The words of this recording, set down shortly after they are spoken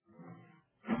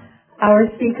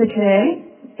Our speaker today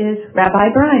is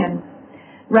Rabbi Brian.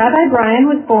 Rabbi Brian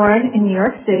was born in New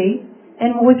York City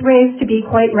and was raised to be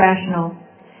quite rational.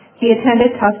 He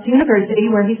attended Tufts University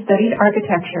where he studied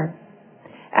architecture.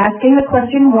 Asking the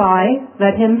question why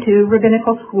led him to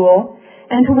rabbinical school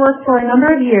and to work for a number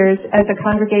of years as a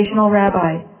congregational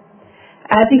rabbi.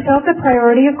 As he felt the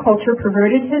priority of culture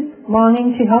perverted his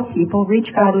longing to help people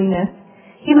reach godliness,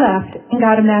 he left and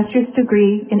got a master's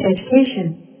degree in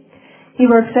education. He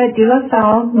works at De La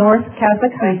Salle North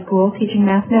Catholic High School teaching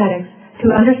mathematics to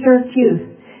underserved youth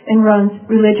and runs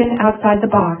Religion Outside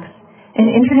the Box, an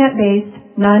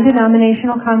internet-based,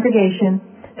 non-denominational congregation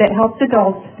that helps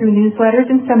adults through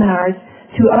newsletters and seminars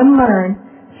to unlearn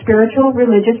spiritual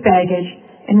religious baggage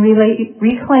and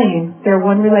reclaim their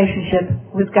one relationship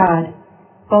with God.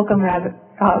 Welcome, Rabbi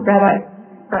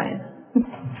Brian.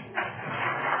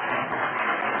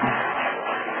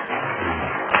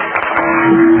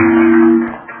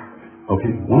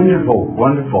 Okay, wonderful.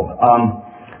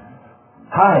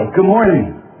 Hi, good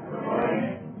morning. Good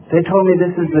morning. They told me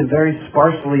this is a very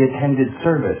sparsely attended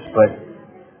service, but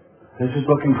this is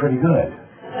looking pretty good.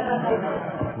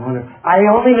 I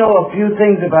only know a few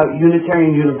things about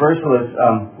Unitarian Universalists.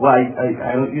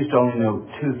 I used to only know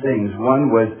two things.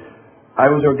 One was I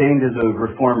was ordained as a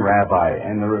Reformed rabbi,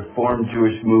 and the Reformed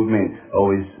Jewish movement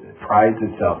always prides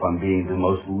itself on being the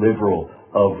most liberal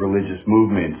of religious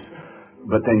movements,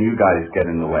 but then you guys get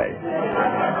in the way.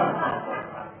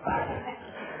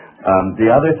 The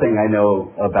other thing I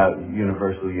know about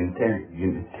Universal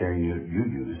Unitarian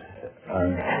UUs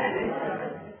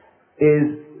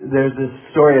is there's this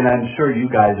story, and I'm sure you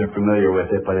guys are familiar with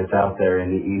it, but it's out there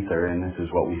in the ether, and this is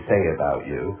what we say about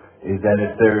you, is that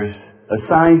if there's a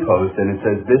signpost and it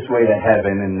says this way to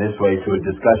heaven and this way to a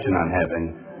discussion on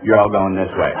heaven, you're all going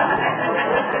this way.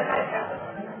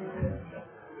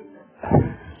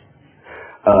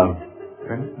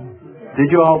 Did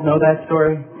you all know that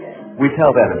story? We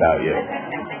tell that about you.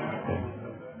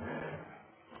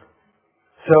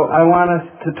 So I want us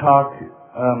to talk,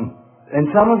 and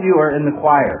some of you are in the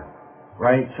choir,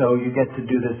 right? So you get to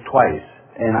do this twice,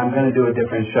 and I'm going to do a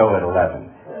different show at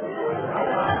 11.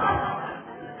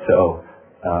 So,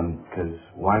 because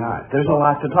why not? There's a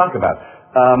lot to talk about.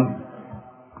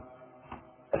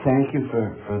 Thank you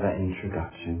for that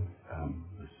introduction.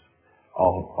 It's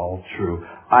all true.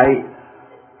 I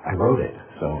wrote it,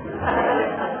 so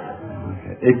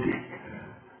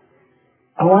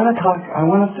I want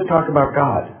us to talk about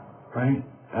God, right?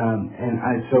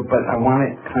 But I want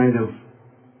it kind of.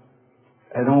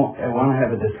 I want to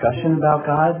have a discussion about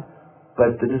God,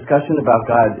 but the discussion about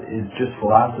God is just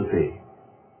philosophy,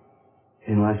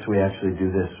 unless we actually do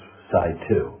this side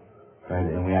too, right?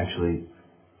 And we actually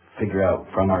figure out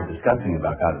from our discussing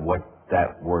about God what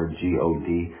that word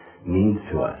G-O-D means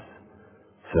to us.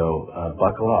 So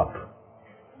buckle up.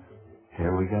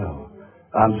 Here we go.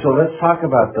 So let's talk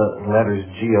about the letters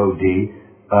G-O-D.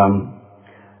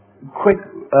 Quick,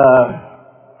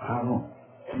 I don't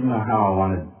know how I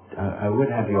want to. I would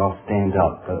have you all stand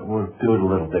up, but we'll do it a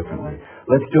little differently.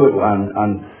 Let's do it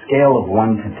on scale of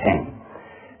 1 to 10.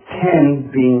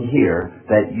 10 being here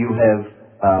that you have,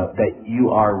 that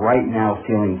you are right now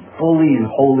feeling fully and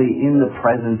wholly in the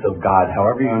presence of God,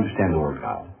 however you understand the word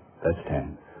God. That's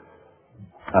 10.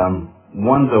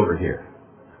 1's over here.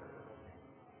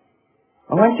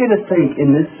 I want you to think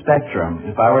in this spectrum,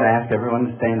 if I were to ask everyone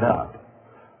to stand up,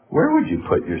 where would you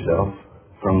put yourself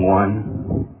from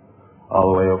 1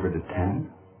 all the way over to 10?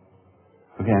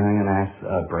 Okay, and I'm going to ask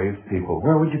brave people,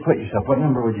 where would you put yourself? What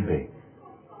number would you be?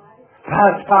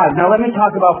 5. Now let me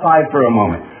talk about 5 for a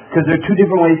moment, because there are 2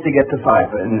 different ways to get to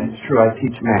 5, and it's true, I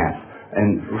teach math,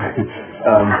 and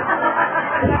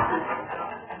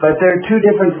but there are 2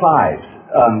 different 5s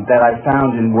that I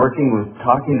found in working with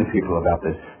talking to people about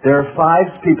this. There are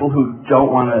 5 people who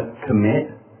don't want to commit,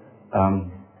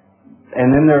 and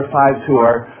then there are 5s who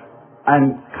are,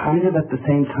 I'm kind of at the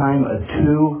same time a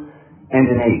 2 and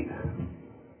an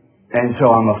 8, and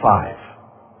so I'm a 5.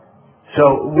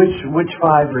 So which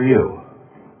 5 are you?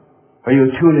 Are you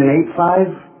a 2 and an 8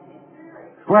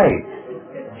 5? Right.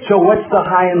 So what's the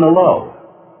high and the low?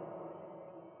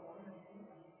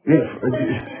 1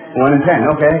 and 10.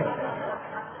 Okay.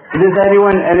 Does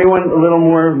anyone a little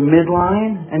more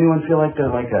midline? Anyone feel like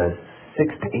they're like a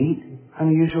 6 to 8 on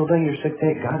a usual day? You're 6 to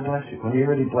 8. God bless you. Well, you're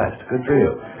already blessed. Good for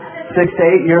you. 6 to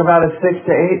 8. You're about a 6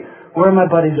 to 8. Where are my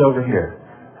buddies over here?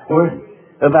 We're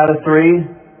about a 3,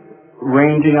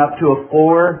 ranging up to a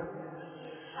 4.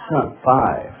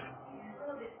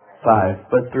 5,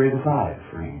 but 3 to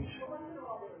 5 range.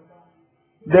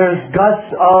 There's a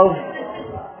gust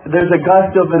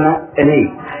of an 8.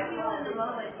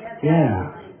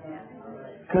 Yeah.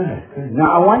 Good.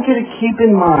 Now, I want you to keep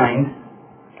in mind,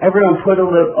 everyone put a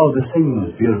little, the singing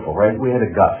was beautiful, right? We had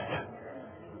a gust.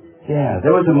 Yeah,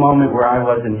 there was a moment where I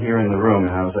wasn't here in the room,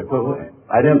 and I was like, what?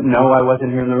 I didn't know I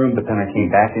wasn't here in the room, but then I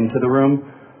came back into the room.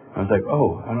 I was like,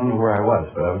 I don't know where I was,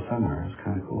 but I was somewhere. It was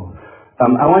kind of cool.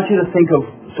 I want you to think of,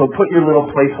 so put your little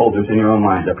placeholders in your own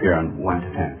mind up here on 1 to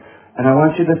 10. And I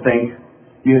want you to think,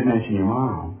 you had mentioned your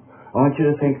mom. I want you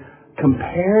to think,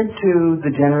 compared to the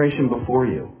generation before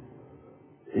you,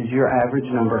 is your average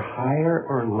number higher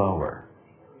or lower?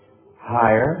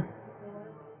 Higher?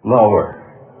 Lower?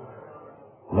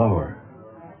 Lower.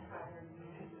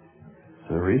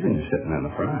 So the reason you're sitting in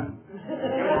the front.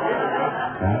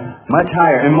 Right? Much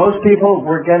higher. And most people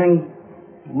were getting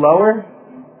lower?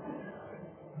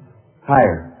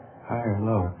 Higher. Higher,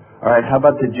 lower. All right, how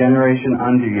about the generation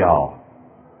under y'all?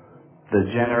 The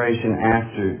generation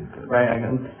after, right?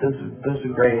 This is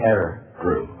a gray-hair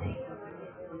group.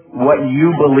 What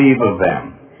you believe of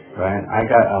them, right? I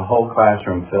got a whole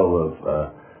classroom full of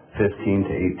 15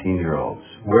 to 18-year-olds.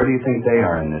 Where do you think they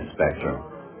are in this spectrum?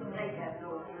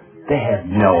 They have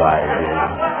no idea.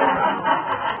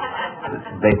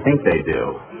 They think they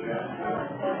do.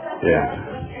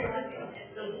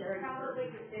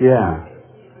 Yeah.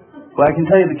 Well, I can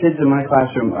tell you the kids in my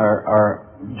classroom are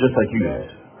just like you guys.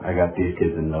 I got these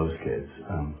kids and those kids.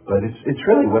 But it's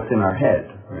really what's in our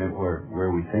head, right?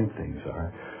 Where we think things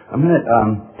are. I'm going to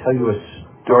tell you a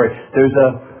story. There's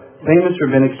a famous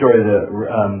rabbinic story, the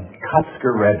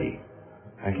Kutzker Rebbe.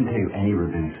 I can tell you any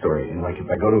rabbinic story. And like if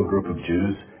I go to a group of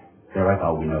Jews, they're like,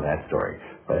 we know that story.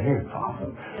 But here, it's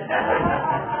awesome.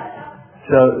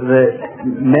 So the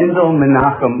Mendel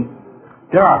Menachem,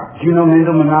 do you know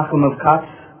Mendel Menachem of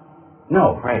Katz?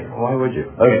 No, right. Why would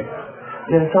you? Okay.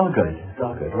 Yeah, it's all good.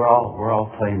 We're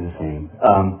all playing the same.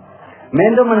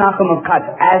 Mendel Menachem of Katz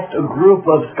asked a group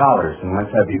of scholars, and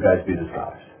let's have you guys be the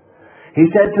scholars. He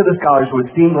said to the scholars what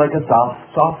seemed like a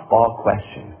softball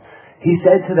question. He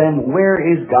said to them, "Where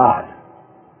is God?"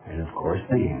 And of course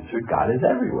they answered, "God is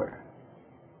everywhere."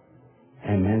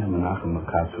 And Mendel Menachem of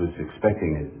Katz was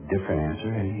expecting a different answer,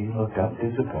 and he looked up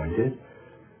disappointed,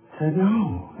 said,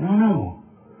 No,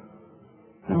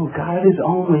 God is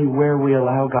only where we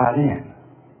allow God in.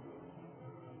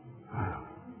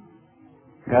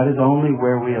 God is only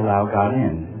where we allow God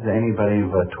in. Anybody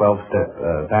with a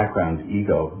 12-step background,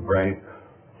 ego, right?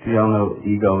 If you all know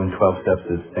ego in 12 steps,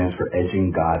 it stands for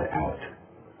edging God out.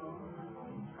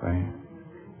 Right?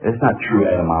 It's not true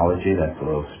etymology. That's a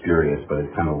little spurious, but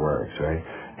it kind of works, right?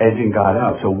 Edging God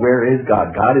out. So where is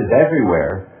God? God is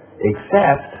everywhere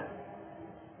except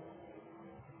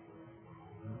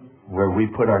where we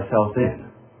put ourselves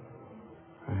in.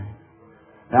 Right?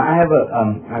 Now I have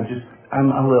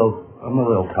I'm a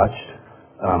little touched.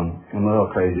 I'm a little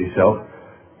crazy, so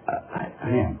I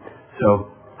am. So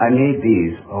I made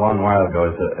these a long while ago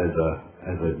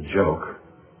as a joke.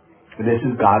 This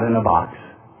is God in a box.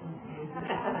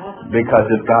 Because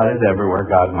if God is everywhere,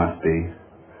 God must be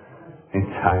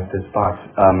inside this box.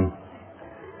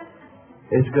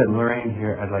 It's good. Lorraine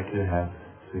here, I'd like you to have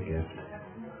the gift.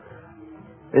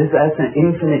 That's an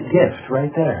infinite gift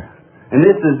right there. And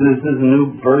this is a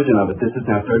new version of it. This is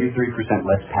now 33%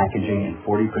 less packaging and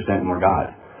 40% more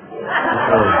God.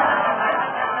 So,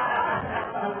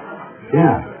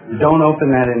 yeah, don't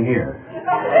open that in here.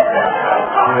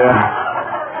 Yeah.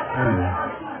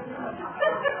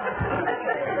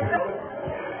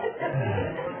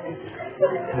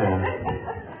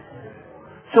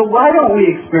 So why don't we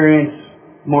experience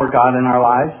more God in our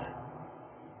lives?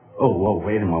 Oh, whoa,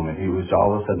 wait a moment. He was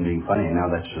all of a sudden being funny, and now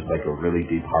that's just like a really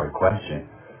deep, hard question.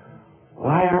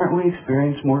 Why aren't we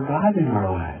experiencing more God in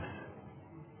our lives?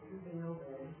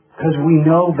 Because we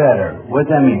know better. What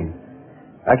does that mean?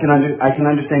 I can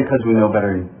understand because we know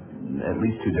better in at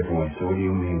least two different ways. So what do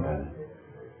you mean by that?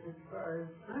 As far as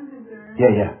I'm concerned,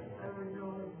 Yeah. I would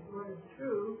know what is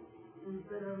true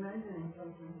instead of imagining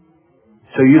something.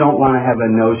 So you don't want to have a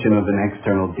notion of an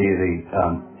external deity.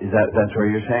 That's what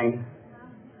you're saying?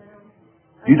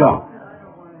 You don't.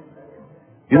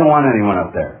 You don't want anyone up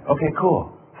there. Okay,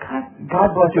 cool. God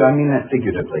bless you. I mean that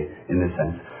figuratively in this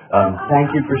sense.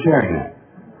 Thank you for sharing that.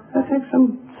 That takes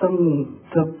some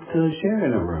to share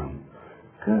in a room.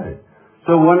 Good.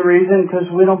 So one reason, because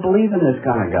we don't believe in this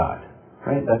kind of God.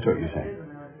 Right? That's what you're saying.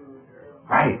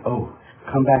 Right. Oh,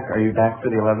 come back. Are you back for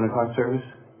the 11 o'clock service?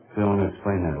 We want to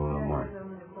explain that a little more.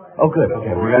 Oh, good.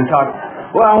 Okay, we're going to talk.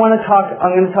 Well, I'm going to talk.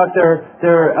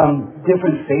 There are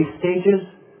different faith stages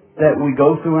that we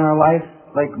go through in our life.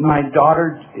 Like my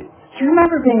daughter. Do you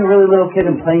remember being a really little kid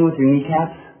and playing with your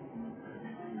kneecaps?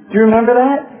 Do you remember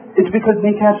that? It's because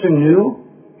kneecaps are new.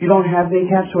 You don't have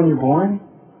kneecaps when you're born.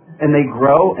 And they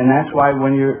grow, and that's why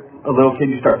when you're a little kid,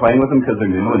 you start playing with them because they're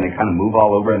new and they kind of move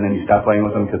all over, and then you stop playing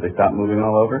with them because they stop moving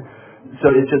all over.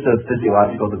 So it's just a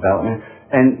physiological development.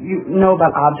 And you know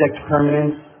about object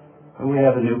permanence. We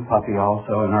have a new puppy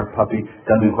also, and our puppy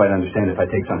doesn't quite understand if I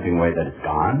take something away that it's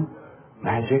gone.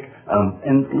 Magic.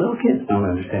 And little kids don't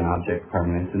understand object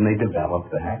permanence, and they develop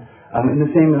that. And the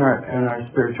same in our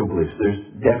spiritual beliefs. There's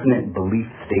definite belief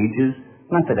stages.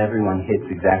 Not that everyone hits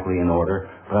exactly in order,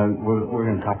 but we're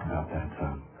going to talk about that.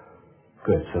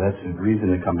 Good. So that's a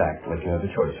reason to come back. Like you have a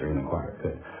choice. You're in the choir.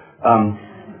 Good.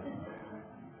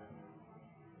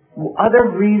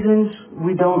 Other reasons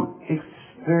we don't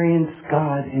experience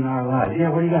God in our lives. Yeah,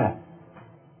 what do you got?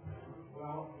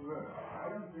 Well, I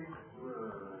don't think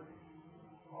we're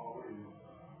always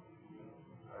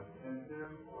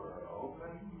attentive or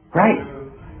open Right.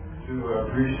 to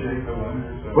appreciate the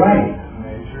wonders of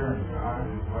nature and God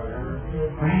and whatever.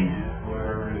 Right.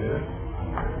 Whatever it is.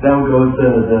 That goes to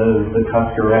the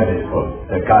Cuscarevis quote,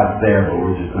 that God's there, but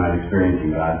we're just not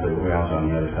experiencing God, but we're also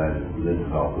on the other side. This is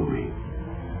all hooey.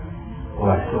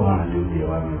 Well, I still want to do the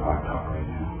 11 o'clock talk right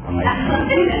now. I'm like,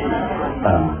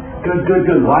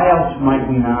 good. Why else might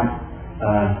we not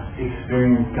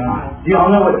experience God? Do you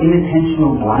all know what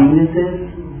inattentional blindness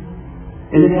is?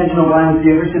 Inattentional blindness, do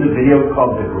you ever see the video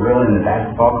called The Gorilla in the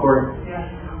Basketball Court? Yes.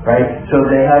 Right? So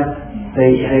they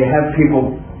have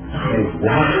people, they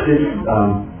watch this,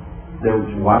 they're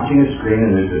watching a screen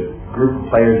and there's a group of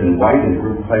players in white and a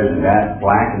group of players in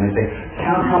black, and they say,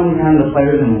 count how many times the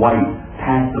players in white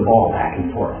pass the ball back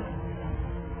and forth.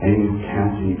 And you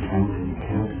count and you count and you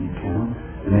count and you count.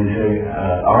 And they say,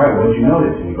 all right, what did you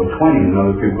notice? And you go 20, and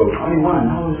other people go 21.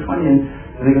 No, it was 20.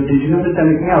 And they go, did you notice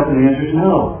anything else? And the answer is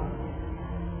no.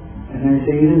 And then they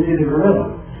say, you didn't see the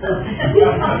gorilla.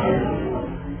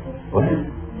 What?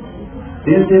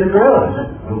 You didn't see the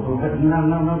gorilla. No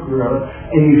gorilla.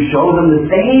 And you show them the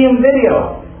same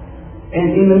video. And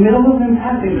in the middle of them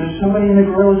passing, there's somebody in a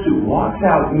gorilla suit walks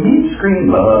out, mid-screen,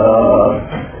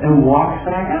 and walks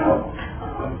back out.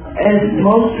 And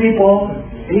most people,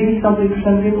 80-something%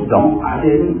 of people don't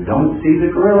see the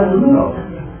gorilla in the middle.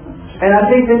 And I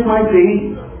think this might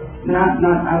be, I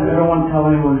don't want to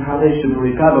tell anyone how they should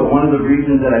believe God, but one of the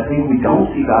reasons that I think we don't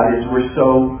see God is we're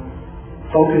so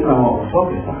focused on what we're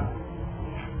focused on.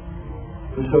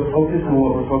 We're so focused on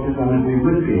what we're focused on that we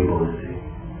wouldn't be able to see.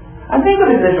 I think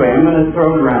of it this way. I'm going to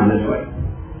throw it around this way.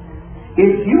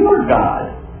 If you were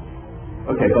God,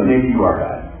 okay, but maybe you are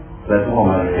God. That's a whole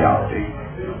other theology.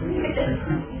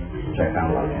 Check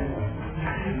down like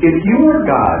that. If you were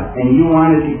God and you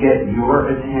wanted to get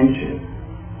your attention,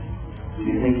 do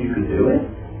you think you could do it?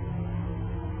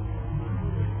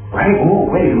 Right?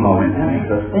 Oh, wait a moment. That makes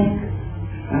us think.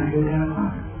 Now go down.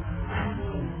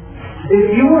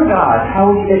 If you were God,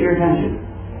 how would you get your attention?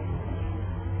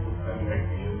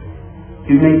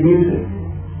 You make music.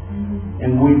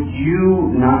 And would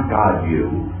you, not God you,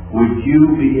 would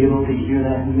you be able to hear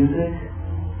that music?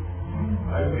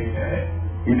 I'd be in it.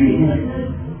 You'd be in it.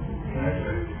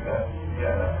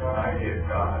 That's when I get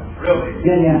God. Really?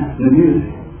 Yeah, the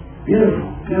music.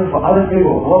 Beautiful. Other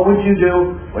people, what would you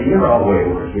do? Well, you're all the way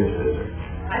over here, sister.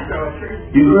 I grow a tree.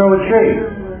 You grow a tree.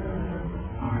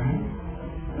 Alright.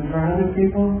 And for other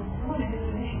people?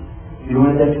 You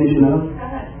want a definition of?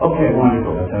 Okay,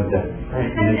 wonderful. Let's have a definition.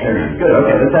 Unitarian. Good,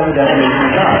 okay, let's have a definition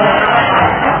of God.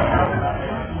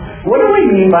 What do we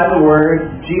mean by the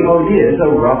word G-O-D? It's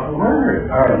a rough word.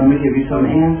 Alright, let me give you some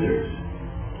answers.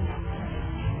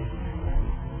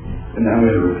 And I'm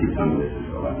going to repeat some of this as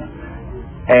well.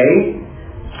 A,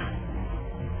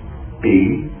 B,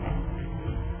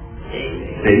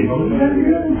 C,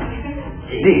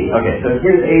 D. Okay, so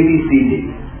here's A, B, C,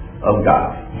 D of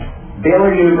God.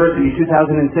 Baylor University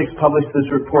 2006 published this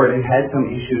report. It had some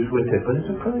issues with it, but it's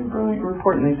a pretty brilliant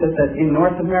report. And they said that in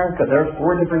North America, there are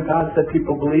 4 different gods that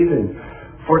people believe in.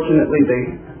 Fortunately,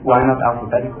 they line up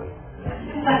alphabetically.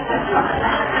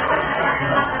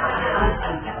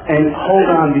 And hold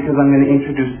on, because I'm going to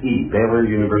introduce E. Baylor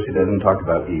University doesn't talk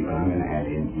about E, but I'm going to add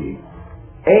in E.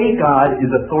 A god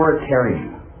is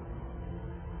authoritarian.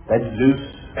 That's Zeus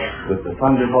with the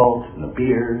thunderbolt and the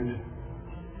beard.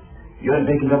 You had a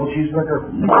bacon double cheeseburger?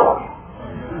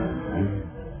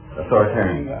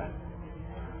 Authoritarian God.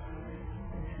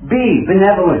 B,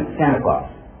 benevolent, Santa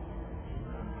Claus.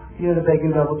 You had a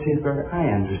bacon double cheeseburger? I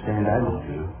understand, I love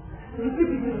you.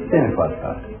 Santa Claus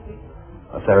God.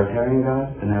 Authoritarian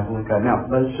God, benevolent God. Now,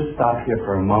 let's just stop here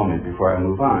for a moment before I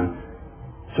move on.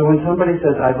 So when somebody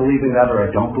says, I believe in God or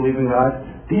I don't believe in God,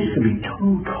 these could be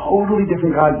 2 totally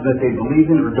different gods that they believe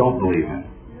in or don't believe in.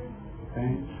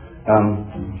 Okay?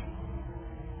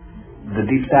 The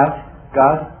Deep South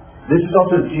God, This is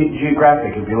also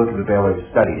geographic. If you look at the Baylor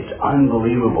study, it's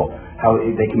unbelievable how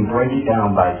they can break it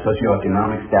down by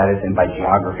socioeconomic status and by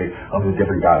geography of the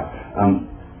different gods.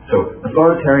 So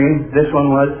authoritarian, this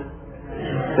one was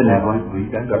benevolent. Well, you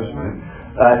guys are smart.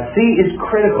 C is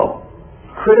critical.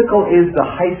 Critical is the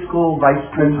high school vice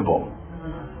principal.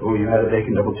 Oh, you had a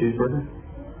bacon double cheeseburger?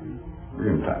 We're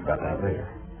going to talk about that later.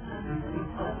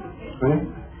 Right?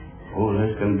 Oh,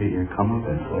 there's going to be your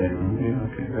comeuppance later. Yeah,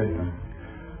 okay, right.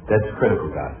 That's critical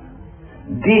God.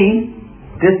 D,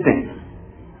 distance.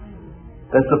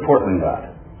 That's the Portland God.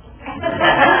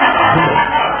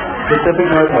 Pacific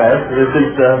Northwest. This is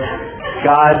the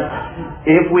God.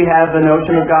 If we have the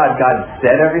notion of God, God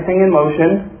set everything in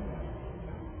motion,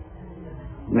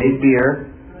 made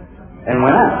beer, and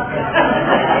went out.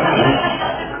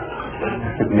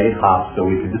 Made hops so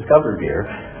we could discover beer,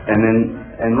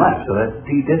 and left. So that's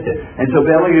D, distance. And so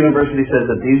Baylor University says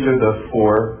that these are the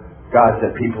four gods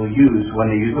that people use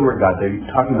when they use the word God. They're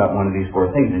talking about one of these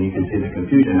four things, and you can see the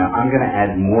confusion. Now, I'm going to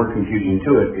add more confusion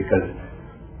to it because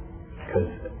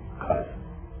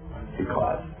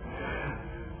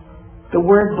the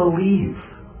word believe.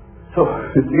 So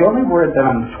the only word that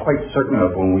I'm quite certain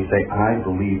of when we say I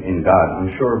believe in God,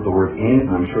 I'm sure of the word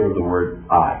in, and I'm sure of the word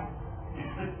I.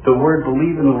 The word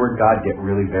believe and the word God get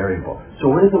really variable.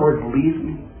 So what does the word believe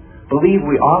mean? Believe,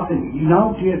 we often,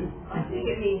 I think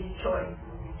it means choice.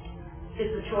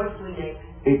 It's a choice we make.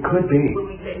 It could be.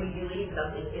 When we say we believe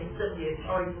something, it's simply a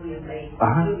choice we have made.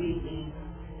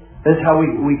 That's how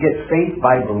we get faith,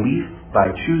 by belief, by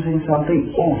choosing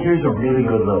something. Oh, here's a really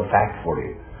good little fact for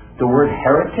you. The word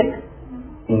heretic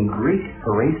in Greek,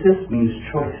 heresis, means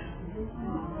choice.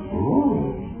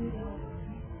 Ooh.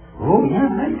 Oh, yeah,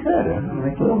 I said it. I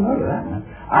make a little note of that.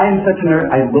 I am such a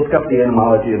nerd, I looked up the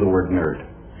etymology of the word nerd.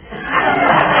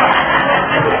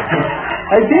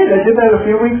 I did that a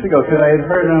few weeks ago because I had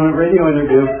heard on a radio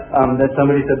interview that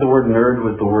somebody said the word nerd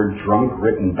was the word drunk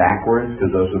written backwards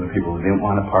because those were the people who didn't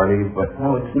want to party. But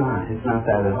no, it's not. It's not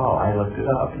that at all. I looked it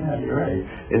up. Yeah, you're right.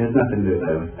 It has nothing to do with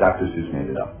that. Dr. Seuss made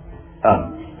it up.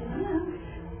 I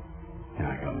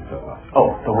got myself off.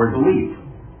 Oh, the word believe.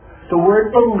 The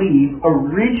word believe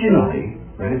originally,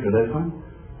 ready for this one?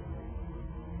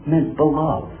 Meant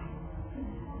beloved.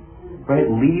 Right?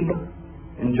 Lieb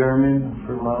in German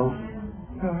for love.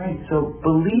 Alright, so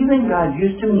believe in God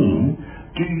used to mean,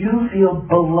 do you feel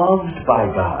beloved by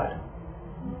God?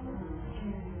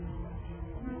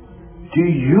 Do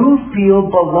you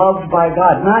feel beloved by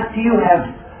God? Not do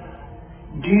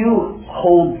you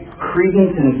hold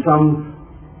credence in some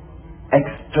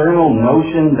external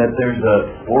notion that there's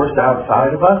a force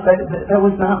outside of us? That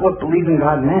was not what believe in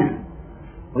God meant.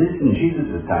 At least in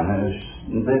Jesus' time,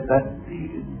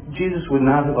 Jesus would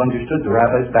not have understood, the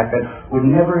rabbis back then would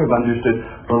never have understood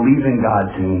believe in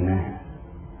God to mean that.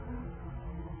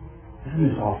 Isn't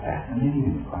this all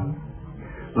fascinating and fun?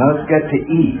 Now let's get to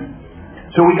E.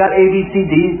 So we got A, B, C,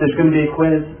 D. There's going to be a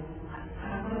quiz.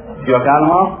 You all got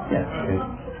them all? Yes. Okay.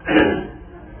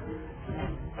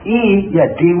 E,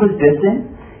 D was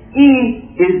distant.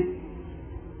 E is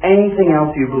anything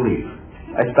else you believe.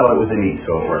 I spell it with an E,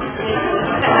 so it works.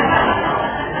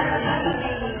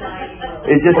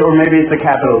 It's just, or maybe it's a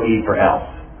capital E for else.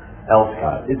 Else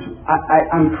God.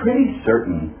 I'm pretty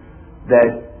certain that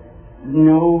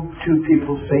no two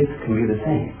people's faiths can be the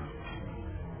same.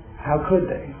 How could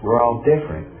they? We're all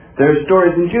different. There are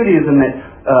stories in Judaism that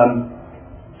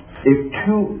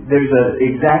there's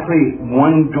exactly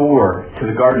one door to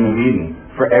the Garden of Eden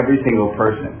for every single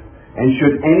person. And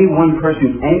should any one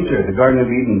person enter the Garden of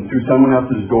Eden through someone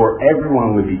else's door,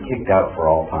 everyone would be kicked out for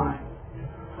all time.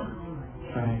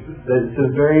 Right. So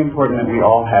it's very important that we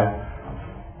all have.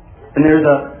 And there's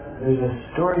a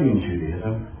story in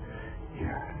Judaism.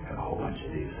 Here, I've got a whole bunch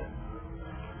of these.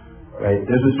 Right?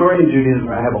 There's a story in Judaism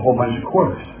where I have a whole bunch of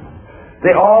quarters.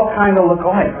 They all kind of look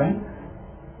alike, right?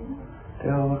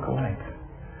 They all look alike.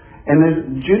 And there's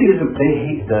Judaism. They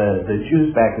hate the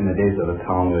Jews back in the days of the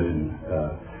Talmud, and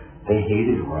they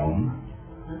hated Rome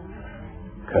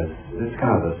because it's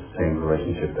kind of the same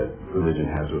relationship that religion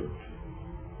has with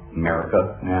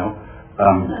America now.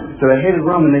 So they hated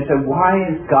Rome, and they said, why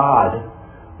is God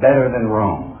better than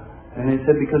Rome? And they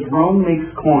said, because Rome makes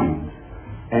coins,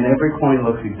 and every coin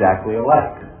looks exactly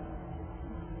alike.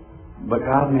 But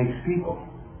God makes people.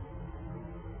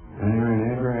 And there are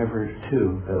never ever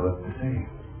two that look the same.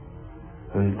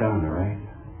 So he's done, right?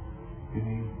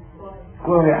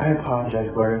 Gloria, I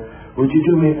apologize, Gloria. Would you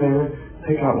do me a favor?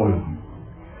 Pick out one of them.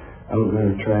 I'm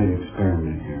going to try an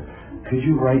experiment here. Could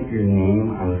you write your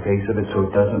name on the face of it so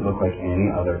it doesn't look like any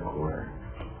other quarter?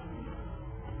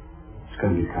 It's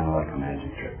going to be kind of like a magic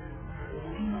trick.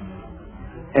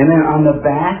 And then on the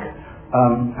back,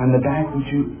 would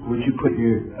you put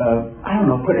your, I don't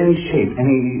know, put any shape,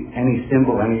 any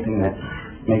symbol, anything that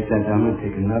makes sense. I'm going to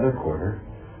take another quarter.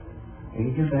 And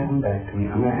you give that one back to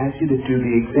me. I'm going to ask you to do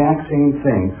the exact same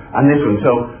thing on this one,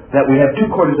 so that we have two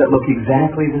quarters that look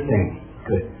exactly the same.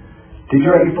 Good. Did you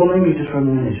write your full name? You just wrote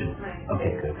an initial.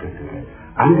 Okay, good.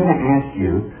 I'm going to ask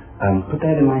you, put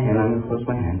that in my hand. I'm going to close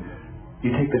my hand.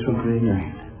 You take this one, put it in your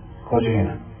hand. Close your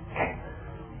hand up. Okay.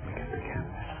 Let me get the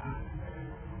camera.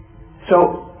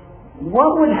 So,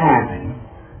 what would happen?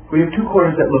 We have two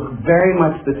quarters that look very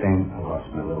much the same. I lost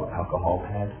my little alcohol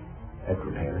pad I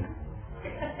prepared.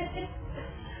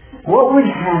 What would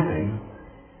happen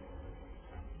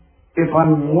if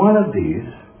on one of these,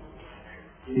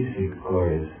 you see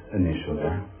Gloria's initial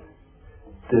there,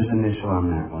 there's an initial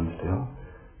on that one still,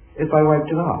 if I wiped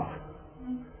it off?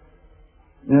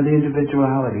 Now the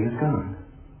individuality is gone.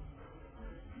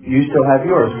 You still have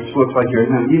yours, which looks like yours.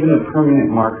 Now even a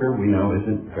permanent marker we know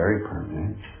isn't very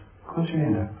permanent. Close your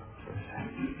hand up for a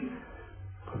second.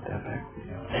 Put that back.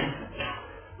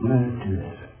 I'm going to do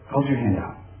this. Hold your hand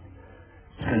out.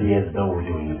 It's going to be as though we're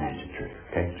doing a magic trick.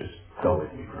 Okay? Just go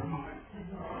with me for a moment.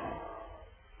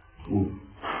 Ooh.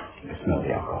 I smell the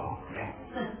alcohol. Okay.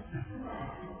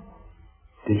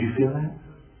 Did you feel that?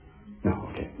 No?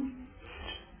 Okay.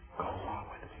 Just go along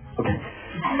with it. Okay.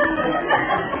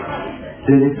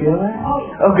 Did you feel that?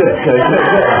 Oh, good.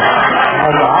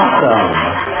 That's awesome.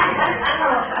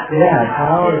 Yeah,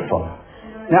 powerful.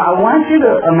 Now, I want you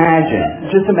to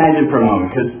just imagine for a moment,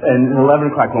 because at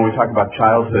 11 o'clock when we talk about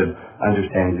childhood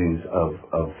understandings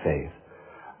of faith,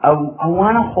 I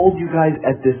want to hold you guys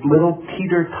at this little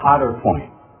teeter-totter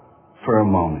point for a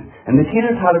moment. And the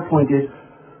teeter-totter point is,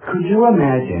 could you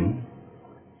imagine,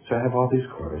 so I have all these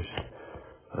quarters.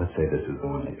 Let's say this is the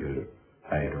one that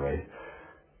I had erased.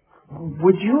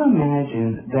 Would you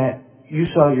imagine that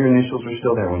you saw your initials were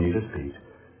still there when you just peed?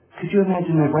 Could you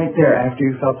imagine that right there after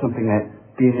you felt something that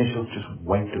the initials just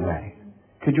wiped away?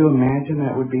 Could you imagine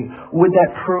that would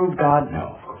that prove God?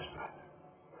 No, of course not.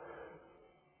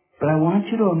 But I want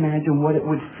you to imagine what it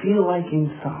would feel like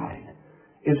inside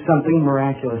if something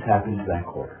miraculous happened to that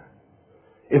quarter.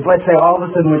 If, let's say, all of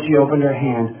a sudden when she opened her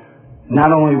hand,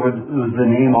 not only was the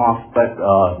name off, but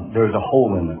there was a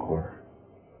hole in the quarter.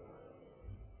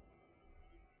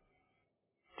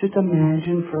 Just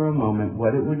imagine for a moment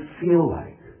what it would feel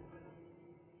like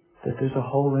that there's a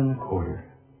hole in the quarter.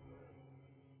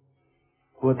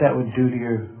 What that would do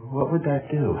what would that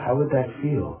do? How would that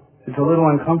feel? It's a little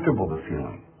uncomfortable, the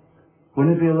feeling.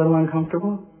 Wouldn't it be a little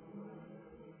uncomfortable?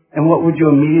 And what would you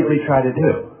immediately try to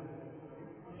do?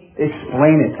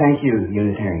 Explain it. Thank you,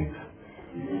 Unitarians.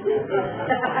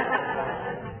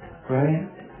 Right?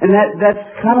 And that's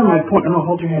kind of my point. No,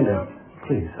 hold your hand up.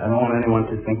 Please. I don't want anyone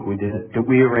to think we did it. Did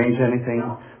we arrange anything?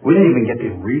 We didn't even get the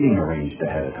reading arranged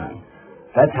ahead of time.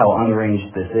 That's how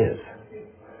unarranged this is.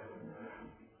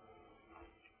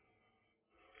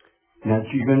 Now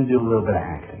you're going to do a little bit of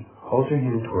acting. Hold your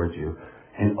hand towards you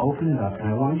and open it up, and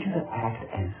I want you to act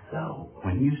as though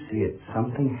when you see it,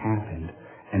 something happened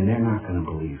and they're not going to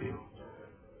believe you.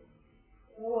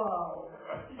 Whoa.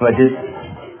 But did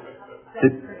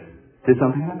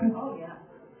something happen? Oh, yeah.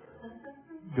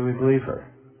 Do we believe her?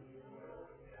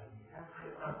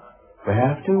 We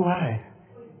have to? Why?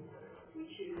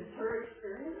 It's her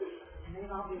experience. May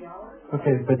not be ours.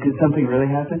 Okay, but did something really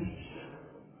happen?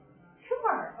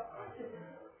 Sure.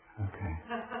 Okay.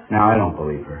 Now I don't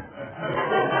believe her.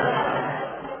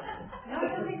 No,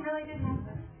 something really didn't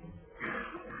happen.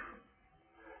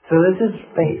 So this is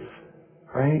faith,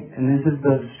 right? And this is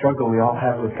the struggle we all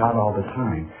have with God all the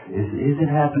time. Is it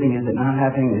happening? Is it not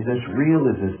happening? Is this real?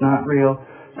 Is this not real?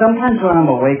 Sometimes when I'm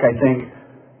awake, I think,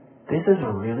 this is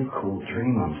a really cool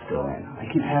dream I'm still in. I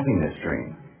keep having this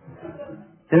dream.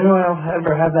 Did anyone else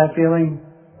ever have that feeling?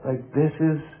 Like, this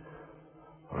is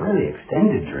a really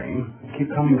extended dream. I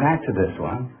keep coming back to this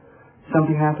one.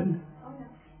 Something happened?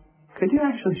 Could you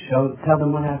actually tell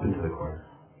them what happened to the quarter?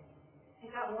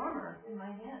 It got warmer in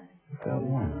my hand. It got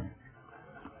warmer.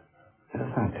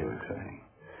 That's not too exciting.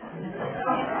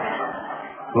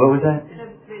 What was that? It's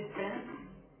bent.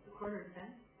 The quarter is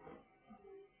bent.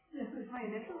 This is my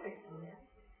initial fixing there.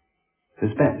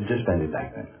 Just bend it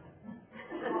back then.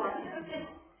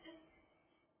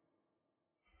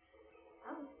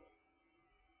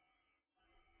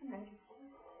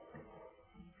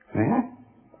 Yeah?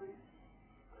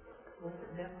 Was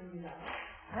it then when you got it?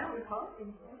 I don't recall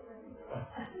things like that.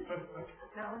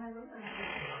 Not when I wrote it.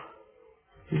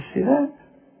 You see that?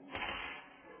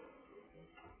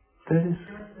 That is...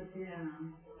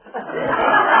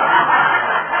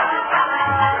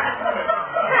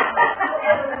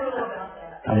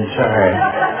 I'm sorry.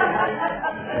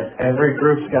 Every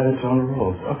group's got its own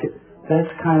rules. Okay, that's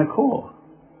kind of cool.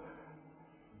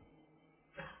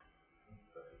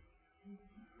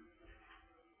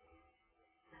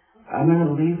 I'm going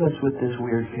to leave us with this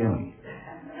weird feeling.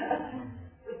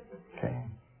 Okay?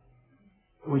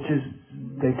 Which is,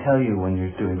 they tell you when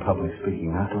you're doing public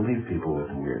speaking not to leave people with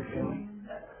a weird feeling.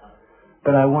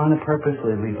 But I want to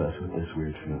purposely leave us with this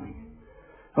weird feeling.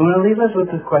 I want to leave us with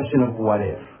the question of what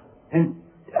if. And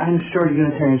I'm sure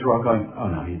Unitarians were all going, oh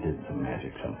no, he did some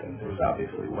magic something. There was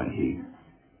obviously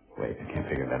wait, I can't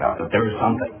figure that out, but there was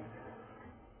something.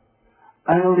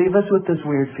 I'm going to leave us with this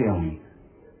weird feeling.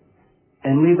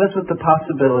 And leave us with the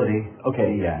possibility,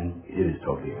 okay, yeah, and it is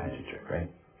totally a magic trick, right?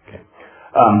 Okay.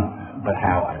 But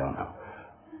how, I don't know.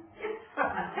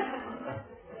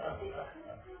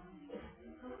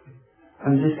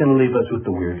 I'm just going to leave us with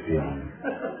the weird feeling.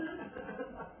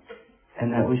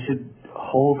 And that we should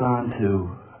hold on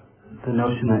to the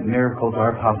notion that miracles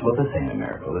are possible. This ain't a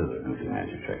miracle, this is a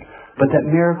magic trick. But that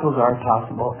miracles are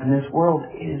possible, and this world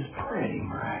is pretty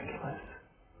miraculous.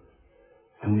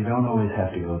 And we don't always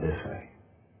have to go this way.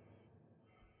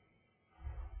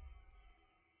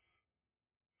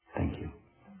 Thank you.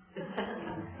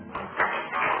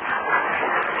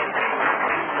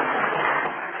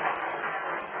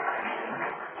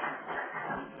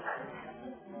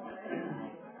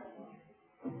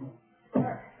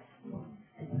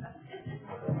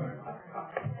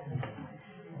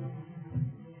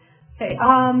 Okay,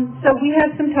 so we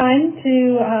have some time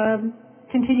to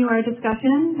continue our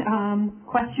discussion.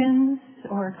 Questions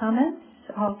or comments?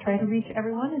 I'll try to reach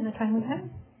everyone in the time we have.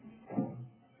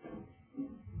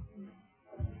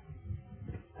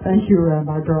 Thank you,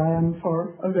 Rabbi Brian,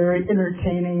 for a very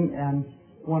entertaining and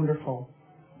wonderful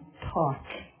talk.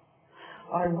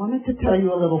 I wanted to tell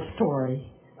you a little story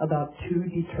about two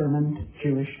determined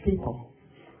Jewish people.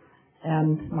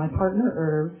 And my partner,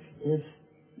 Irv, is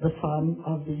the son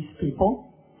of these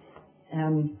people.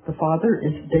 And the father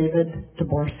is David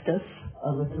Dvorskas, a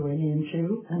Lithuanian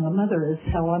Jew, and the mother is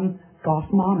Helen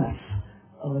Goffmanis,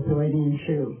 a Lithuanian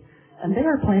Jew. And they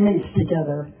are playmates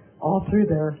together all through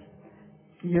their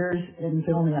years in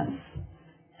Vilnius.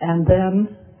 And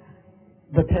then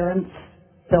the parents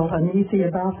felt uneasy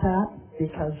about that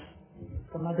because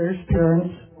the mother's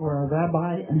parents were a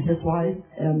rabbi and his wife,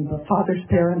 and the father's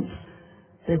parents,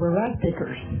 they were rag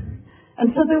pickers. And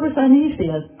so there was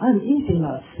uneasiness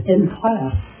in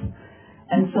class.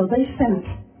 And so they sent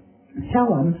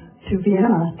Helen to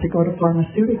Vienna to go to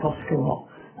pharmaceutical school.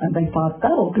 And they thought,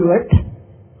 that'll do it.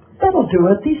 That'll do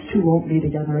it. These two won't be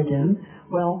together again.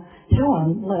 Well,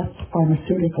 Helen left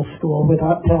pharmaceutical school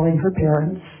without telling her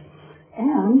parents,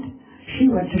 and she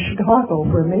went to Chicago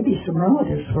where maybe some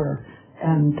relatives were.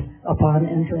 And upon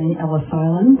entering Ellis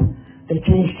Island, they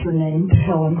changed her name to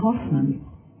Helen Hoffman.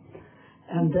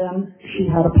 And then she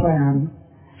had a plan.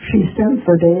 She sent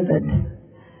for David,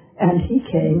 and he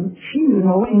came. She knew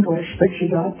no English, but she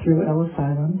got through Ellis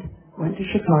Island, went to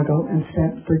Chicago, and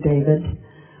sent for David,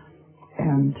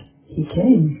 and he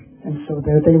came. And so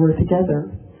there they were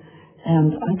together.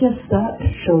 And I guess that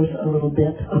shows a little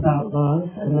bit about love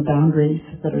and the boundaries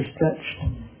that are stretched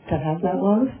to have that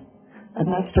love. And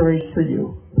that story's for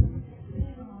you.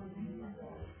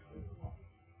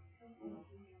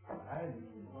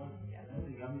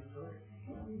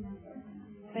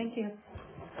 Thank you.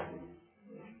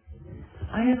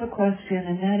 I have a question,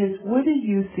 and that is, what do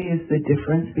you see as the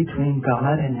difference between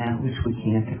God and that which we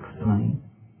can't explain?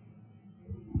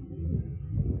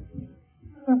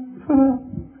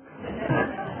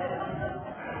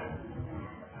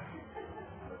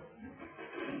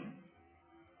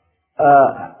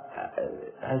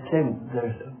 I'd say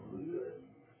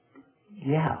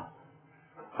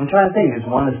I'm trying to think. Is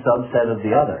one a subset of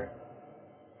the other?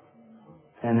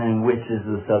 And then which is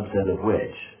the subset of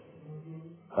which?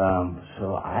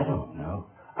 So I don't know.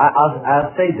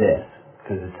 I'll say this,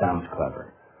 because it sounds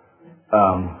clever.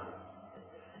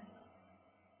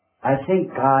 I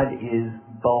think God is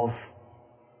both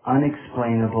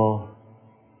unexplainable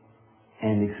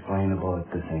and explainable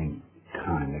at the same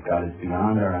time. That God is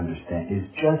beyond our understanding, is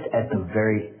just at the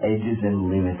very edges and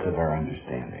limits of our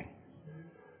understanding.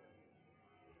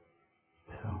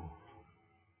 So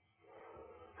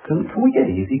can we get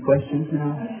easy questions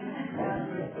now?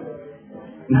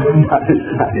 No,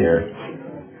 not here.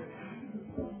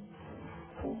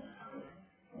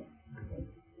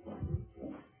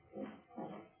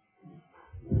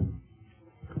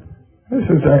 This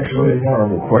is actually more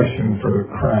of a question for the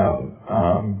crowd.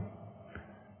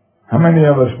 How many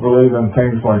of us believe in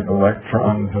things like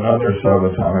electrons and other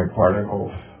subatomic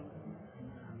particles?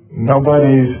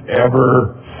 Nobody's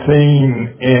ever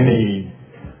seen any.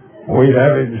 We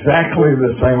have exactly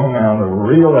the same amount of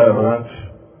real evidence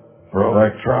for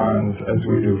electrons as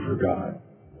we do for God.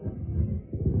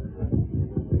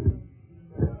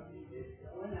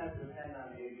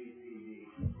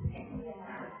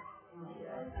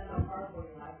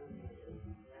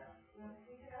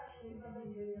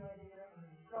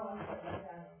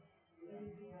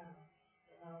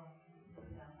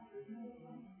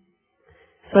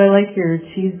 So I like your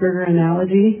cheeseburger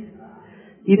analogy.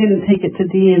 You didn't take it to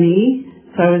D&E,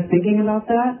 so I was thinking about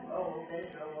that.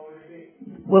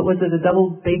 What was it, a double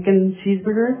bacon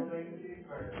cheeseburger?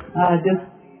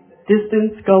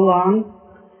 Distance, go long.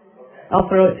 I'll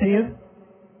throw it to you.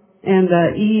 And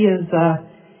E is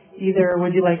either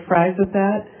would you like fries with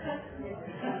that?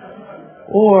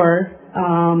 Or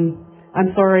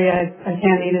I'm sorry, I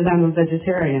can't eat it, I'm a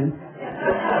vegetarian.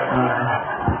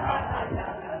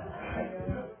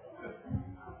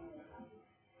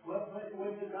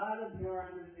 Would the God of your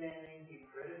understanding be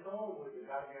critical? Would the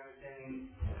God of your understanding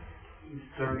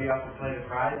serve you up a plate of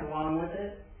fries along with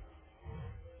it?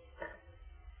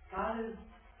 God is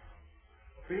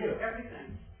for you.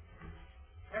 Everything.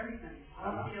 Everything.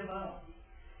 All of the above.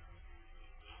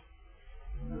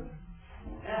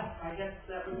 Yeah, I guess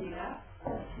that would be that.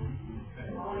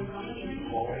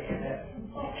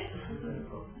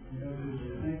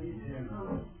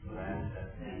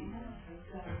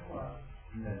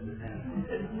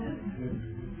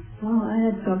 Well, I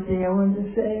had something I wanted to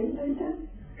say.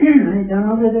 Are you done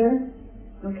over there?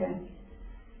 Okay.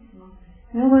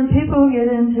 You know, when people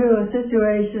get into a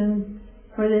situation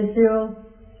where they feel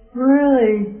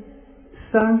really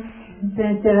sunk and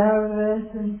can't get out of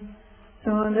it and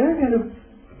so on, they're gonna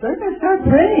start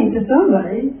praying to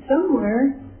somebody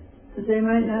somewhere, but they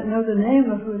might not know the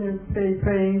name of who they're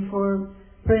praying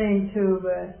to,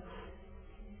 but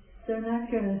they're not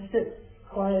gonna sit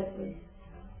quietly.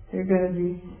 They're gonna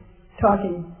be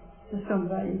talking to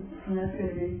somebody, and that's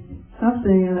gonna be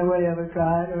something in the way of a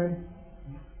God or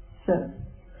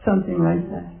something like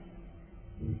that.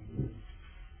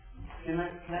 Can I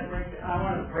break? I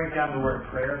want to break down the word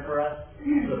prayer for us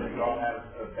so that you all have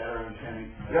a better understanding.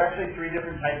 There are actually 3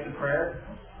 different types of prayer.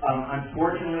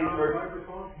 Unfortunately,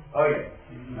 oh yeah,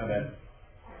 my bad.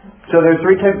 So there's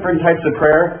 3 different types of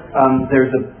prayer.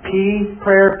 There's a P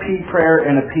prayer,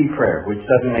 and a P prayer, which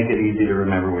doesn't make it easy to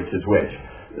remember which is which.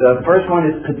 The first one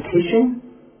is petition.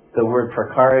 The word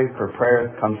prakare for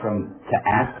prayer comes from to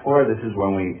ask for. This is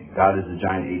when God is a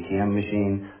giant ATM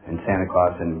machine and Santa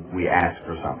Claus and we ask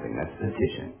for something. That's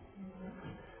petition.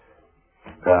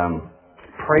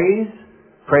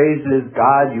 Praise is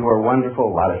God, you are wonderful.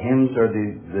 A lot of hymns are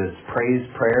this praise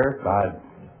prayer.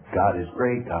 God is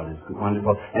great. God is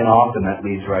wonderful. And often that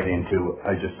leads right into,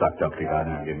 I just sucked up to God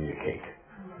and I'm giving you a cake.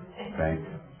 Right?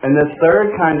 And the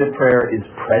third kind of prayer is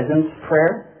presence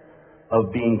prayer,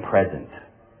 of being present.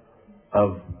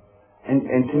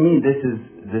 And to me this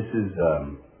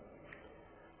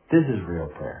is real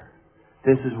prayer.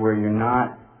 This is where you're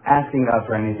not asking God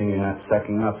for anything, you're not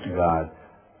sucking up to God.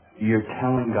 You're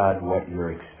telling God what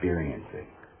you're experiencing.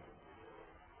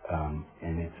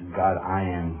 And it's God, I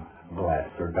am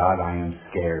blessed, or God, I am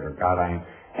scared, or God, I am.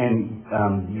 And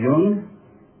Jung,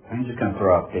 I'm just going to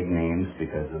throw out big names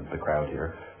because of the crowd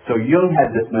here. So Jung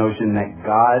had this notion that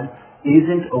God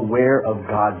isn't aware of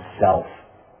God's self.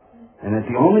 And that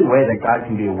the only way that God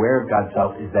can be aware of God's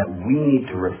self is that we need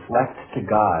to reflect to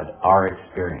God our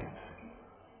experience.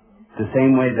 The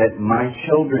same way that my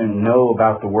children know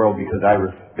about the world because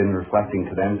I've been reflecting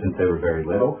to them since they were very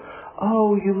little.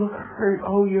 Oh, you look hurt.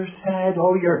 Oh, you're sad.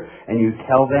 Oh, and you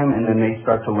tell them and then they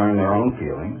start to learn their own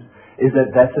feelings.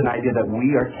 That's an idea that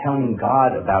we are telling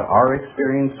God about our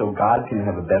experience so God can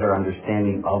have a better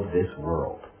understanding of this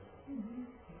world.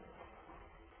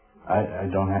 You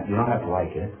don't have to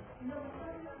like it.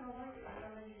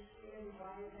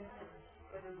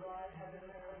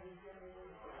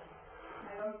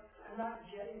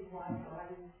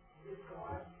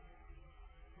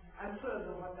 I'm sort of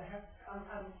the what the heck.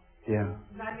 I'm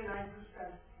 99%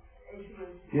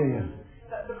 atheist. Yeah.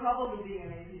 The problem with being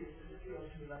an atheist is it feels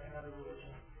to me like another religion.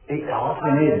 It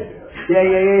often is.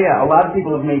 Yeah. A lot of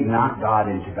people have made not God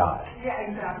into God. Yeah,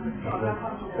 exactly. So I'm not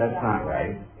comfortable with That's that. not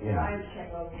right. Yeah. Science can't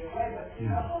go the way, but the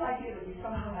whole idea that we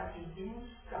somehow have to do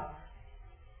stuff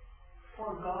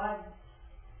for God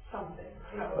something.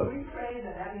 If we pray,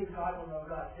 then that means God will know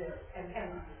God's there. And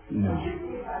no. Forgive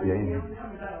me if I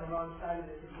comes out on the wrong side of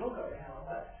this, we'll go to hell,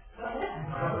 but I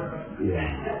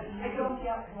don't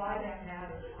get why that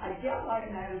matters. I get why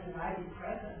it matters that I be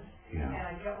present, and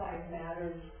I get why it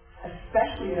matters,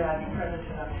 especially that I be present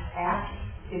and act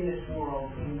in this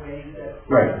world in ways that...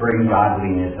 Right, bring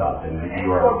godliness up and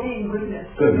or being goodness.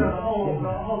 Goodness. The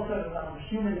whole sort of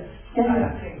humanist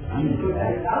Yeah, thing. I can do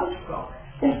that. Without God.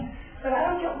 Yeah. But I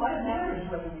don't get why it matters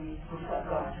whether we reflect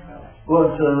God or not.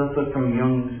 Well, so let's look from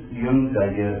Jung's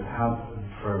idea of how,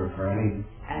 for any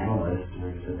analyst,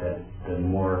 is that the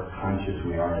more conscious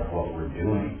we are of what we're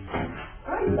doing,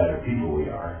 the better people we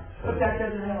are. So but that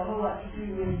doesn't have a whole lot to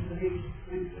do with the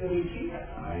achievement.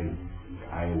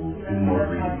 I will do more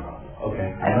reading.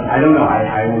 Okay. I don't know.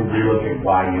 I will relook at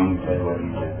why Jung said what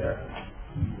he said there.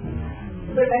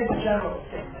 But as a general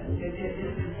statement,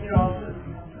 it also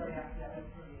becomes very academic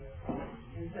for me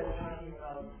instead of talking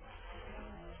about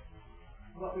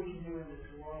what we can do in this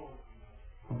world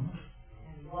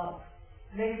and love.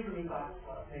 Maybe for me, God is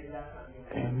love. Maybe that's not me.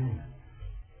 Amen.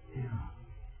 Yeah.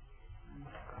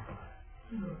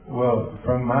 Well,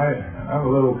 I'm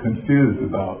a little confused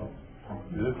about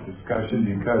this discussion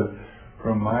because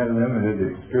from my limited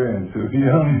experience of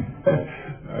Jung,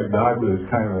 God was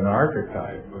kind of an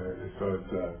archetype, so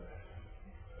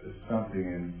it's something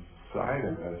inside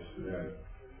of us that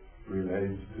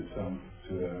relates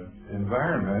to the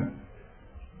environment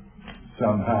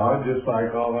somehow, just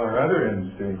like all our other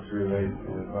instincts relate to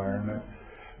the environment.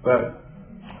 But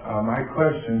my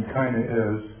question kind of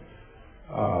is,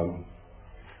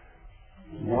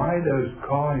 why does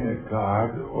calling it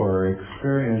God or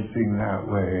experiencing that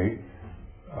way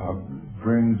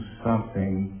bring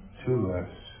something to us?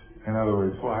 In other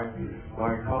words, why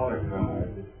call it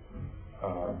God?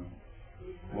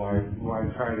 Why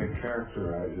try to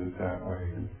characterize it that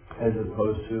way? As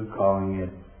opposed to calling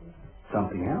it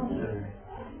something else?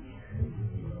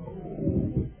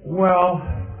 Well,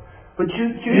 but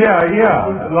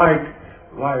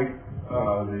like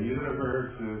the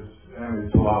universe is and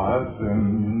its laws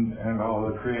and all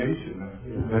the creation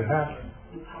that happens.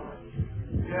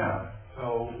 Yeah.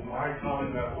 So why call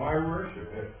it that? Why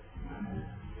worship it?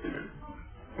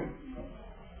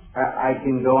 I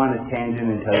can go on a tangent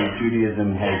and tell you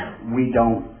Judaism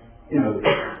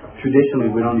traditionally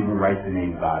we don't even write the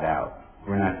name God out.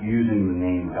 We're not using the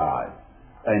name God.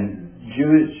 And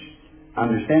Jewish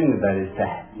understanding of that is to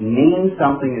name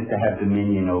something is to have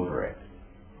dominion over it.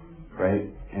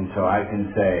 Right? And so I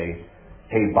can say,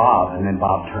 hey Bob, and then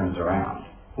Bob turns around.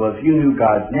 Well, if you knew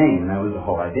God's name, that was the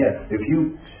whole idea. If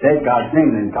you said God's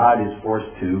name, then God is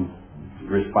forced to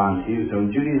respond to you. So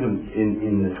in Judaism,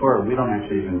 in the Torah, we don't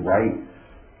actually even write.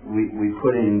 We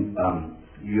put in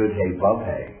Yud He Vav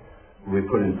He. We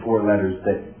put in 4 letters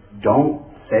that don't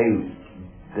say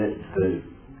that the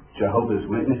Jehovah's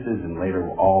Witnesses and later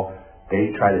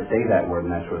they try to say that word,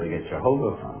 and that's where they get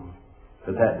Jehovah from.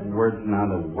 But that word's not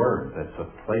a word. That's a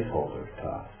placeholder to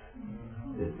us.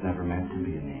 It's never meant to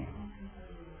be a name.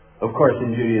 Of course,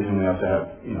 in Judaism, we also have,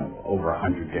 over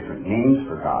 100 different names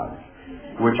for God,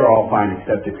 which are all fine,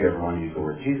 except if you ever want to use the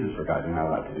word Jesus for God, you're not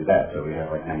allowed to do that. So we have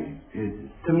 90.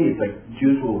 To me, it's like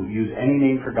Jews will use any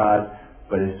name for God,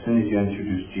 but as soon as you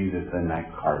introduce Jesus, then the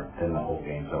whole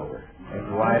game's over. Like,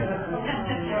 why?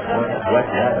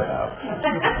 What's that about?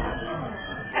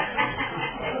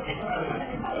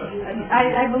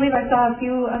 I believe I saw a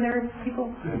few other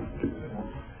people.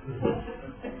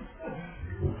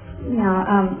 Yeah,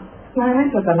 when I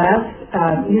went to the last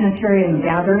Unitarian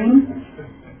gathering,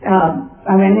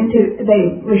 they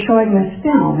were showing this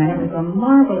film, and it was a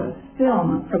marvelous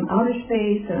film from outer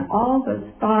space and all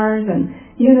the stars and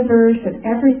universe and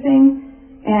everything.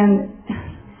 And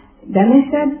then they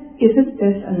said, isn't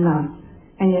this enough?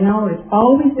 And it's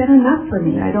always been enough for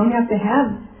me. I don't have to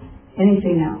have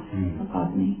anything else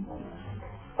above me.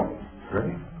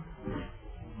 Great.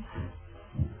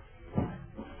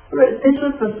 This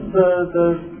was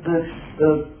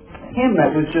the hymn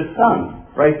that was just sung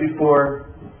right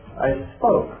before I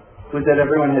spoke. Was that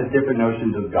everyone has different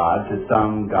notions of God. To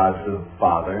some, God's the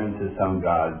Father, and to some,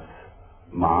 God's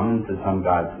Mom, and to some,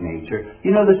 God's nature.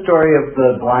 You know the story of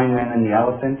the blind man and the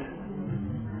elephant?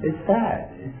 It's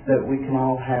that. It's that we can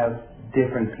all have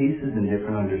different pieces and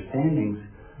different understandings,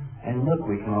 and look,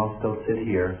 we can all still sit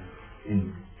here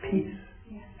in peace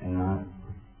and not.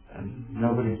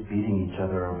 Nobody's beating each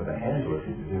other over the head with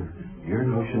it. Your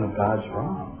notion of God's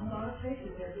wrong.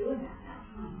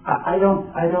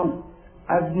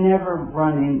 I've never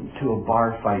run into a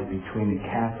bar fight between a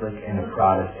Catholic and a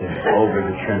Protestant over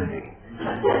the Trinity.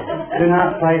 They're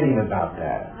not fighting about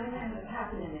that.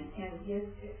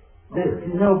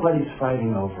 Nobody's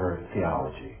fighting over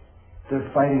theology. They're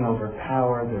fighting over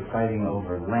power, they're fighting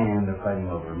over land, they're fighting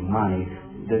over money.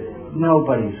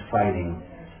 Nobody's fighting.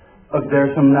 Look, there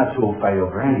are some nuts who will fight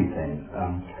over anything.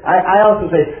 I also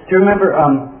say, do you remember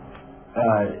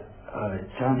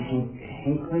John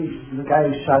Hinckley, the guy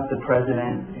who shot the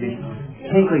president,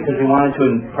 Hinckley, because he wanted to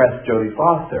impress Jodie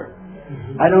Foster.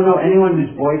 I don't know anyone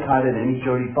who's boycotted any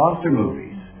Jodie Foster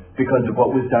movies because of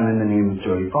what was done in the name of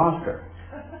Jodie Foster.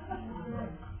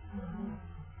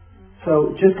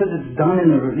 So just because it's done in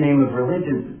the name of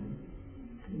religion,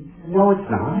 no, it's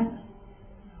not.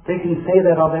 They can say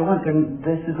that all they want.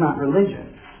 This is not religion.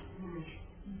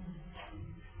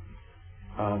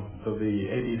 So the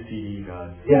ABCD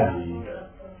gods, Yeah.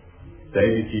 the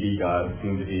ABCD gods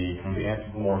seem to be kind of the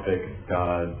anthropomorphic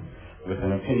gods with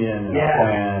an opinion and a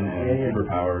plan and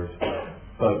superpowers.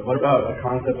 But what about a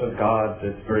concept of God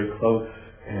that's very close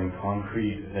and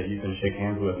concrete that you can shake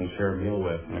hands with and share a meal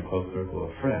with in a close circle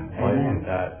of friends? Why isn't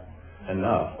that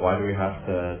enough? Why do we have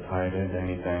to tie it into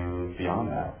anything beyond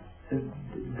that?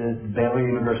 The Baylor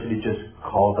University just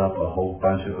called up a whole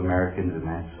bunch of Americans, and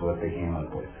that's what they came up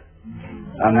with.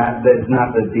 That's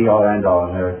not the be-all, end-all,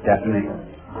 and there are definite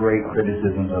great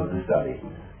criticisms of the study.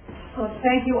 Well,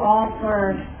 thank you all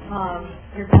for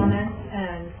your comments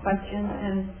and questions,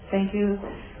 and thank you,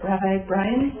 Rabbi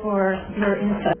Brian, for your insight.